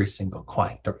to every single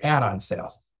client. They're add-on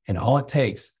sales. And all it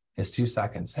takes is 2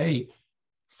 seconds. Hey,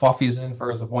 Fluffy's in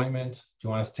for his appointment. Do you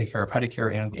want us to take care of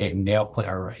pedicure and nail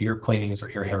or ear cleanings or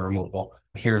ear hair removal?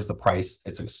 Here's the price.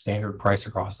 It's a standard price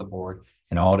across the board,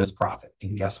 and all it is profit.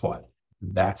 And guess what?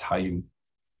 That's how you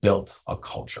built a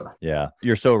culture. Yeah,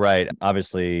 you're so right.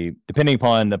 Obviously, depending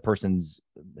upon the person's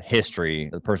history,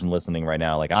 the person listening right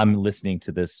now, like I'm listening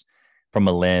to this from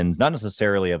a lens, not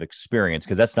necessarily of experience,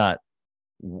 because that's not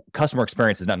customer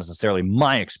experience is not necessarily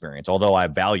my experience, although I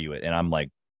value it and I'm like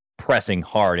pressing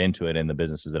hard into it in the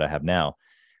businesses that I have now.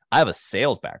 I have a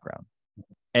sales background.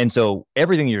 And so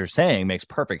everything you're saying makes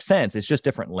perfect sense. It's just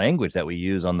different language that we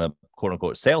use on the quote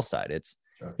unquote sales side. It's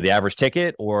the average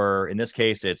ticket, or in this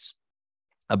case, it's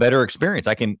a better experience.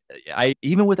 I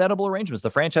even with edible arrangements, the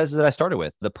franchises that I started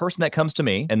with, the person that comes to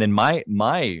me and then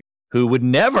my who would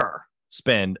never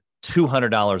spend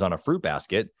 $200 on a fruit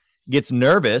basket gets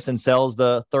nervous and sells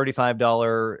the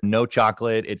 $35 no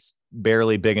chocolate. It's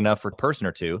barely big enough for a person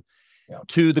or two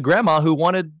to the grandma who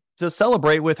wanted to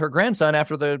celebrate with her grandson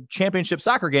after the championship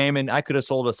soccer game. And I could have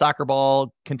sold a soccer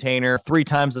ball container 3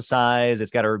 times the size. It's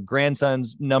got her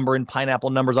grandson's number and pineapple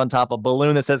numbers on top, a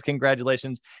balloon that says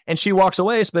congratulations. And she walks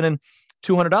away spending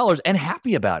 $200 and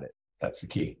happy about it. That's the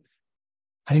key.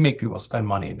 How do you make people spend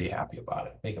money and be happy about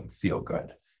it? Make them feel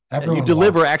good. And you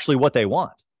deliver actually what they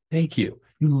want. Thank you.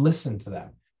 You listen to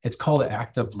them. It's called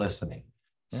active listening.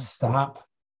 Yeah. Stop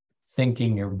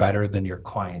thinking you're better than your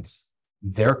clients.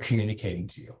 They're communicating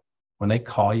to you. When they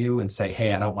call you and say,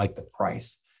 hey, I don't like the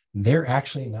price, they're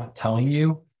actually not telling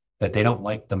you that they don't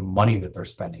like the money that they're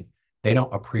spending. They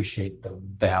don't appreciate the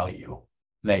value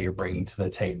that you're bringing to the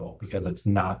table because it's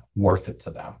not worth it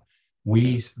to them.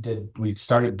 We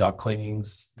started duct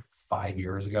cleanings 5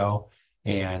 years ago,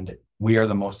 and we are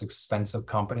the most expensive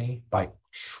company by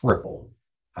triple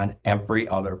on every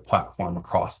other platform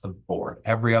across the board.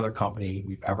 Every other company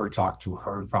we've ever talked to,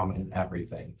 heard from, and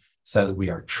everything says we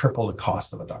are triple the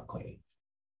cost of a duct cleaning.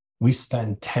 We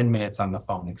spend 10 minutes on the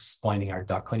phone explaining our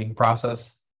duct cleaning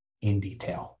process in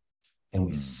detail, and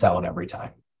we sell it every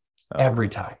time. Every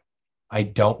time. I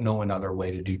don't know another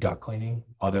way to do duct cleaning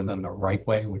other than the right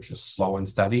way, which is slow and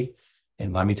steady.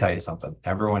 And let me tell you something,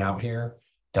 everyone out here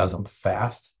does them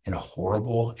fast and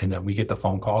horrible. And then we get the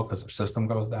phone call because their system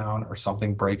goes down or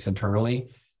something breaks internally.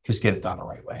 Just get it done the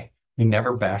right way. We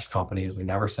never bash companies. We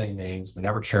never say names. We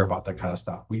never care about that kind of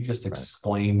stuff. We just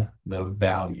explain the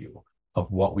value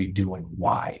of what we do and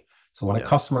why. So when a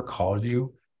customer calls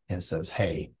you and says,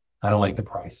 hey, I don't like the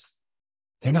price,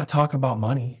 they're not talking about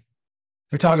money.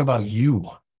 They're talking about you.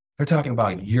 They're talking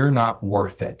about you're not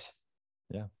worth it.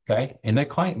 Yeah. Okay. And that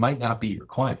client might not be your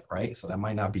client, right? So that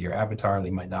might not be your avatar. They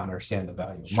might not understand the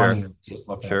value of money. Just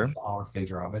look at the dollar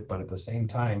figure of it. But at the same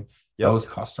time, those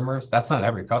customers, that's not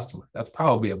every customer. That's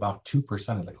probably about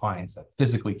 2% of the clients that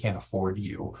physically can't afford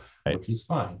you, which is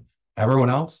fine. Everyone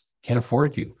else can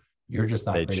afford you. You're just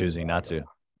not choosing not to.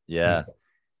 Yeah.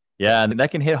 Yeah. And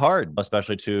that can hit hard,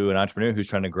 especially to an entrepreneur who's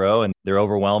trying to grow and they're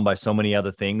overwhelmed by so many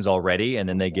other things already. And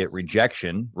then they get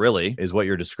rejection, really, is what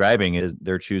you're describing, is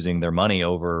they're choosing their money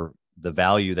over the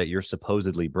value that you're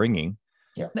supposedly bringing.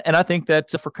 Yeah. And I think that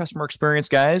for customer experience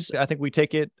guys, I think we should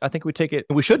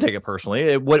take it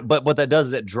personally. But what that does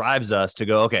is it drives us to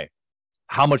go, okay,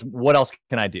 what else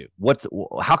can I do?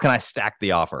 How can I stack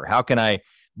the offer? How can I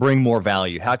bring more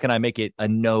value? How can I make it a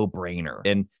no-brainer?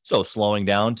 And so slowing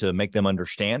down to make them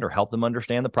understand or help them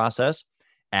understand the process,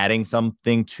 adding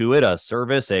something to it, a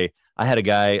service, I had a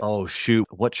guy, oh shoot,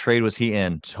 what trade was he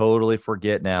in? Totally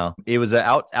forget now. It was an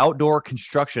outdoor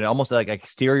construction, almost like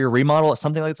exterior remodel,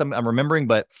 something like this. I'm remembering,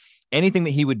 but anything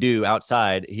that he would do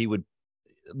outside,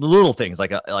 little things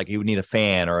like he would need a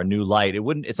fan or a new light.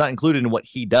 It's not included in what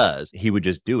he does. He would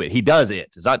just do it. He does it.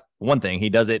 It's not one thing. He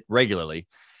does it regularly.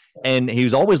 And he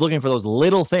was always looking for those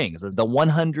little things, the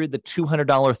 $100, the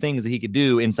 $200 things that he could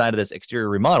do inside of this exterior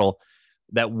remodel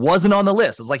that wasn't on the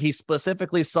list. It's like he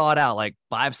specifically sought out like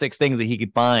 5-6 things that he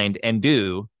could find and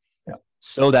do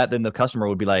so that then the customer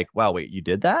would be like, wow, wait, you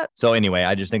did that? So anyway,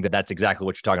 I just think that that's exactly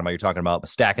what you're talking about. You're talking about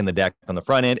stacking the deck on the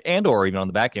front end and or even on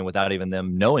the back end without even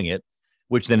them knowing it,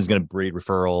 which then is going to breed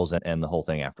referrals and the whole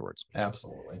thing afterwards.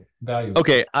 Absolutely. Value.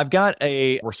 Okay.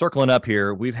 We're circling up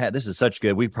here. This is such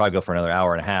good. We'd probably go for another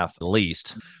hour and a half at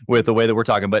least with the way that we're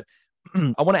talking, but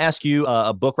I want to ask you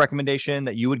a book recommendation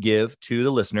that you would give to the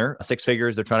listener, 6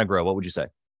 figures, they're trying to grow. What would you say?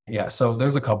 Yeah. So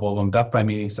there's a couple of them. Death by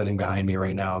Meeting sitting behind me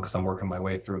right now because I'm working my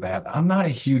way through that. I'm not a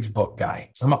huge book guy.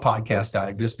 I'm a podcast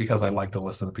guy just because I like to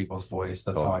listen to people's voice.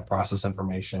 That's how I process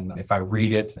information. If I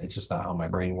read it, it's just not how my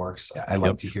brain works. I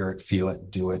like to hear it, feel it,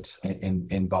 do it,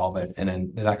 and involve it. And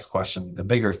then the next question, the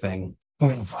bigger thing,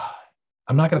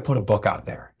 I'm not going to put a book out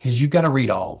there because you got to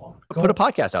read all of them. Put a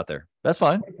podcast out there. That's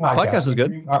fine. Podcast is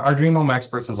good. Our Dream Home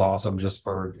Experts is awesome just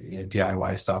for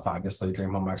DIY stuff. Obviously,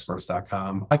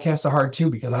 dreamhomeexperts.com. Podcasts are hard too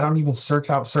because I don't even search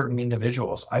out certain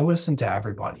individuals. I listen to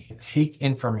everybody. Take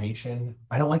information.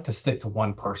 I don't like to stick to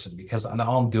one person because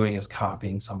all I'm doing is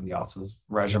copying somebody else's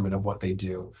regimen of what they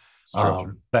do.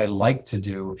 What I like to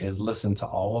do is listen to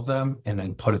all of them and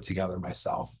then put it together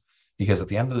myself. Because at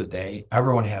the end of the day,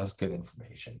 everyone has good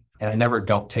information. And I never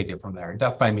don't take it from there.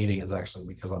 Death by meeting is actually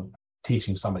because I'm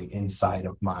teaching somebody inside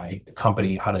of my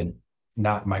company how to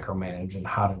not micromanage and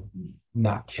how to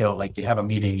not kill. Like, you have a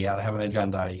meeting, you got to have an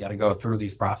agenda, you got to go through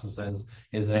these processes.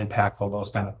 Is it impactful?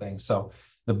 Those kind of things. So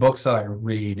the books that I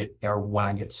read are when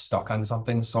I get stuck on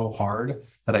something so hard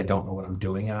that I don't know what I'm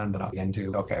doing on, that I'll begin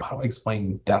to, okay, how do I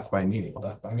explain death by meeting? Well,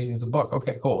 death by meeting is a book.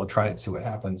 Okay, cool. I'll try it and see what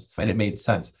happens. And it made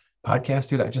sense. Podcast,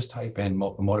 dude, I just type in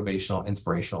motivational,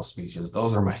 inspirational speeches.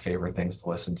 Those are my favorite things to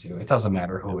listen to. It doesn't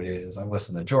matter who it is. I've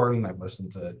listened to Jordan. I've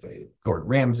listened to Gordon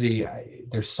Ramsay.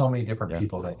 There's so many different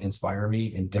people that inspire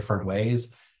me in different ways.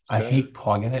 I hate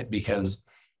plugging it because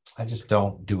I just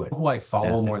don't do it. Who I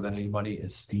follow more than anybody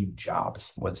is Steve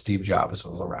Jobs. When Steve Jobs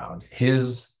was around,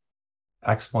 his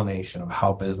explanation of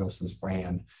how businesses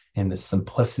ran and the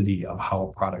simplicity of how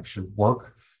a product should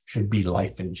work should be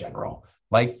life in general.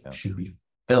 Life should be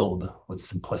filled with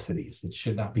simplicities. It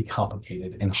should not be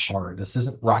complicated and hard. This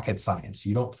isn't rocket science.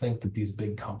 You don't think that these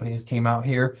big companies came out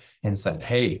here and said,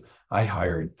 hey, I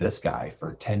hired this guy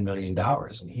for $10 million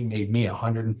and he made me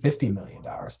 $150 million.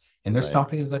 And there's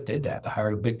companies that did that. They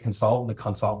hired a big consultant. The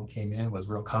consultant came in, was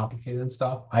real complicated and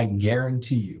stuff. I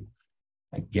guarantee you,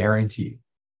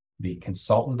 the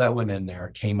consultant that went in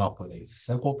there came up with a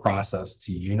simple process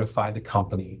to unify the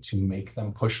company to make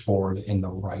them push forward in the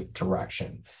right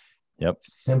direction.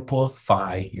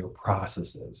 Simplify your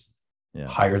processes.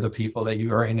 Hire the people that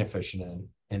you are inefficient in,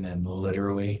 and then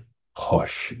literally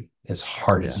push as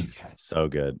hard as you can. So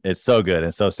good. It's so good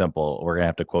and so simple. We're going to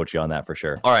have to quote you on that for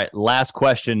sure. All right. Last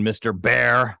question, Mr.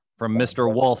 Baer from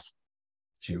Mr. Wolf.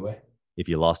 If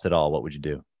you lost it all, what would you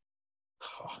do?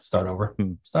 Start over.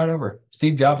 Start over.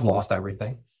 Steve Jobs lost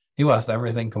everything. He lost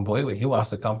everything completely. He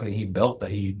lost the company he built, that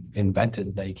he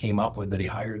invented, that he came up with, that he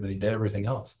hired, that he did everything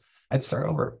else. I'd start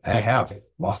over. I have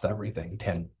lost everything.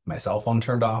 My cell phone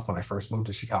turned off when I first moved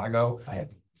to Chicago. I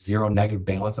had zero negative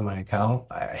balance in my account.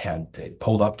 I had it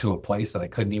pulled up to a place that I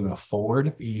couldn't even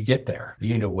afford. You get there.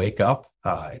 You need to wake up,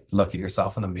 look at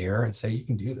yourself in the mirror and say, you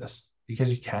can do this, because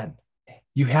you can.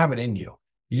 You have it in you.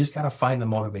 You just got to find the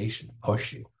motivation to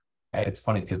push you. It's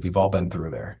funny because we've all been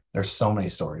through there. There's so many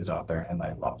stories out there, and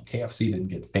I love KFC didn't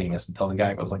get famous until the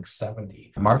guy was like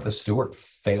 70. Martha Stewart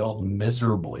failed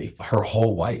miserably her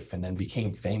whole life and then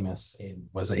became famous and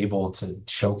was able to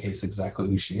showcase exactly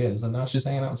who she is. And now she's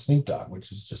hanging out with Snoop Dogg, which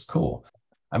is just cool.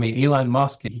 I mean, Elon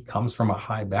Musk, he comes from a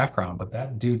high background, but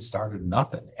that dude started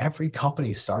nothing. Every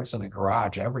company starts in a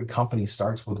garage. Every company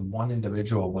starts with one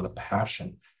individual with a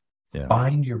passion.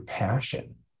 Find your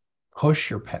passion. Push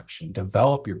your passion,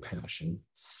 develop your passion,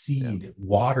 seed,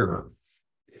 water,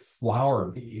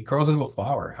 flower. It grows into a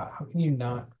flower. How can you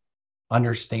not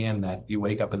understand that? You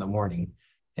wake up in the morning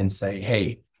and say,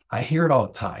 hey, I hear it all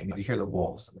the time. You hear the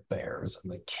wolves and the bears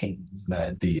and the kings,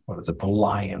 the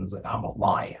lions, and I'm a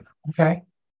lion. Okay.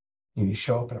 And you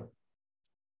show up in a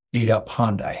beat up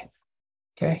Hyundai.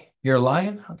 Okay. You're a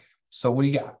lion. Okay. So what do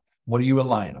you got? What are you a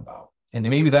lion about? And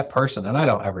maybe that person, and I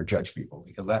don't ever judge people,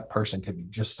 because that person could be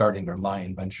just starting their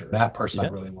lion venture. That person I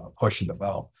really want to push and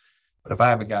develop. But if I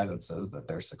have a guy that says that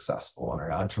they're successful and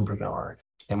an entrepreneur,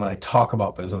 and when I talk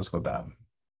about business with them,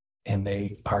 and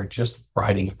they are just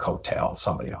riding a coattail of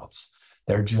somebody else,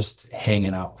 they're just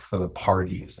hanging out for the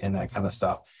parties and that kind of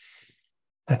stuff.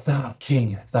 That's not a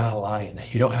king. That's not a lion.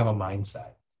 You don't have a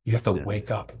mindset. You have to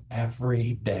wake up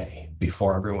every day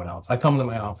before everyone else. I come to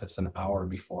my office an hour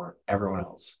before everyone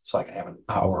else, so I can have an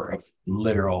hour of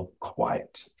literal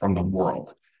quiet from the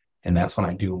world. And that's when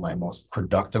I do my most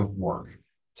productive work,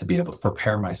 to be able to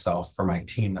prepare myself for my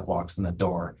team that walks in the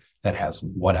door that has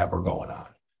whatever going on.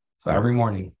 So every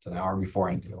morning, it's an hour before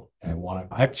I do. And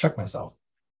I have to check myself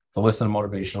to listen to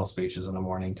motivational speeches in the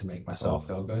morning to make myself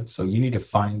feel good. So you need to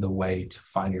find the way to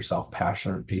find yourself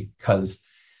passionate, because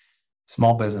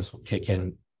small business will kick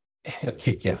in. It'll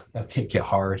kick you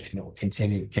hard, and it will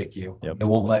continue to kick you. It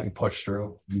won't let you push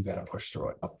through. You got to push through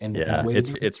it. And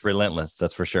it's relentless.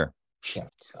 That's for sure. So.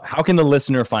 How can the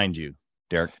listener find you,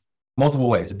 Derek? Multiple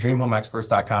ways.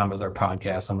 DreamHomeExperts.com is our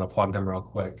podcast. I'm going to plug them real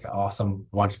quick. Awesome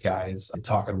bunch of guys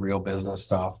talking real business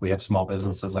stuff. We have small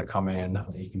businesses that come in.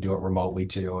 You can do it remotely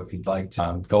too if you'd like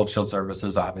to. Gold Shield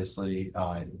Services, obviously,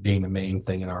 being the main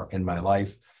thing in my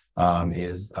life.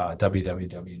 Is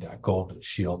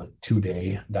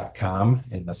www.goldshieldtoday.com.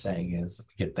 And the saying is,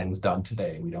 get things done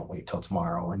today. We don't wait till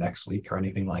tomorrow or next week or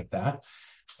anything like that.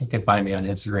 You can find me on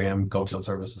Instagram, Gold Shield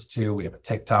Services too. We have a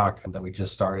TikTok that we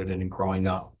just started and growing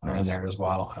up in there as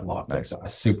well. I love TikTok.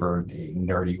 Super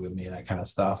nerdy with me, that kind of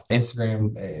stuff.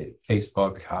 Instagram,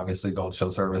 Facebook, obviously Gold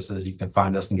Shield Services. You can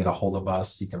find us and get a hold of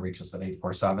us. You can reach us at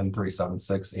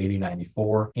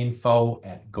 847-376-8094.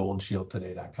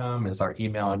 info@goldshieldtoday.com is our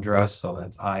email address. So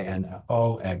that's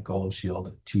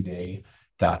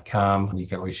info@goldshieldtoday.com. You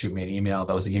can always shoot me an email.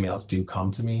 Those emails do come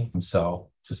to me. So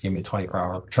just give me a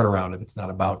 24-hour turnaround if it's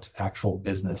not about actual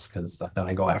business, because then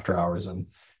I go after hours and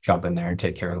jump in there and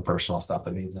take care of the personal stuff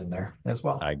that needs in there as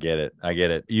well. I get it.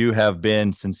 You have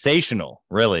been sensational,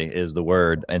 really is the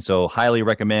word. And so highly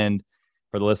recommend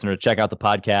for the listener to check out the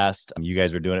podcast. You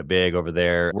guys are doing it big over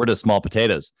there. We're just small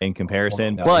potatoes in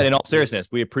comparison. But in all seriousness,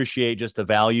 we appreciate just the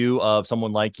value of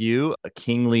someone like you, a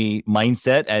kingly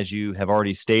mindset, as you have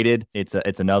already stated. It's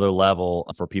another level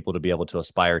for people to be able to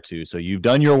aspire to. So you've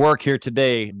done your work here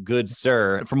today, good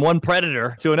sir. From one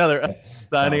predator to another,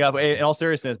 signing up. In all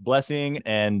seriousness, blessing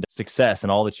and success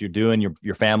and all that you're doing,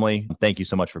 your family. Thank you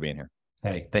so much for being here.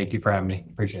 Hey, thank you for having me.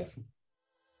 Appreciate it.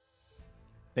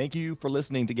 Thank you for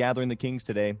listening to Gathering the Kings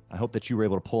today. I hope that you were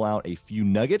able to pull out a few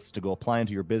nuggets to go apply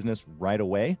into your business right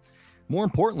away. More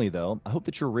importantly, though, I hope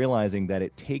that you're realizing that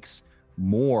it takes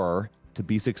more to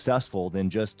be successful than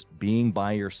just being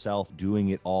by yourself,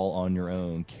 doing it all on your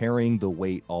own, carrying the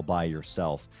weight all by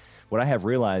yourself. What I have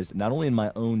realized, not only in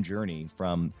my own journey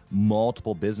from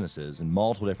multiple businesses and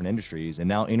multiple different industries, and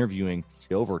now interviewing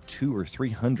over 200 or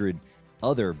 300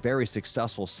 other very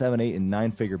successful 7, 8, and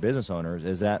 9-figure business owners,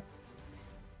 is that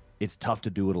it's tough to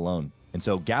do it alone. And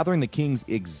so Gathering the Kings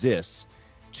exists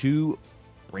to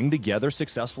bring together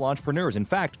successful entrepreneurs. In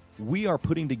fact, we are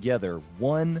putting together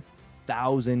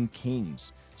 1,000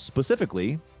 kings,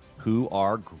 specifically who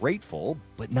are grateful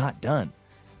but not done.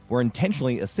 We're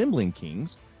intentionally assembling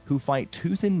kings who fight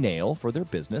tooth and nail for their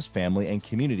business, family, and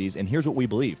communities. And here's what we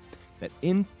believe, that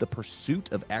in the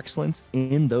pursuit of excellence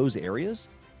in those areas,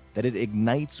 that it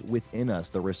ignites within us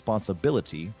the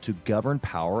responsibility to govern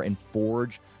power and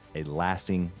forge a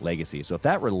lasting legacy. So if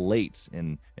that relates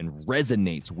and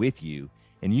resonates with you,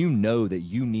 and you know that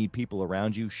you need people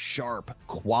around you, sharp,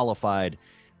 qualified,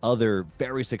 other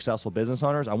very successful business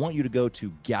owners, I want you to go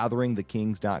to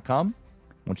gatheringthekings.com.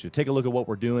 I want you to take a look at what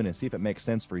we're doing and see if it makes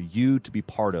sense for you to be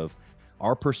part of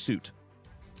our pursuit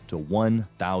to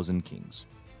 1,000 kings.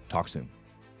 Talk soon.